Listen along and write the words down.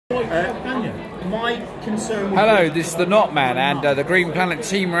My concern. Hello, this is the Knotman, and the Green Planet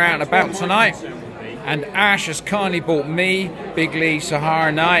team are out and about tonight. And Ash has kindly bought me, Big Lee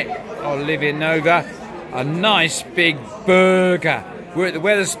Sahara Knite, Olivia Nova, a nice big burger. We're at the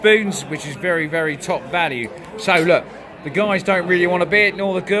Wetherspoons, which is very, very top value. So look, the guys don't really want to be it,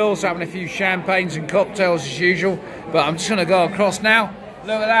 nor the girls, having a few champagnes and cocktails as usual. But I'm just going to go across now.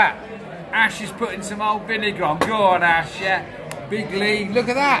 Look at that. Ash is putting some old vinegar on. Go on, Ash, yeah. Big Lee, look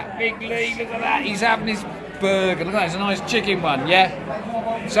at that. Big Lee, look at that. He's having his burger. Look at that, it's a nice chicken one,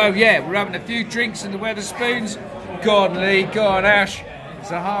 yeah? So, yeah, we're having a few drinks in the Wetherspoons. Go on, Lee, go on, Ash.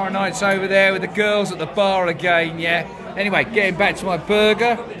 Sahara Knight's over there with the girls at the bar again, yeah? Anyway, getting back to my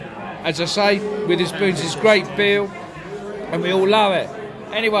burger. As I say, Wetherspoons is a great deal, and we all love it.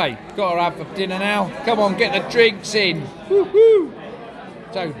 Anyway, got to have dinner now. Come on, get the drinks in. Woo-hoo!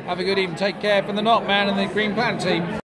 So, have a good evening. Take care from the Knotman and the Green Planet team.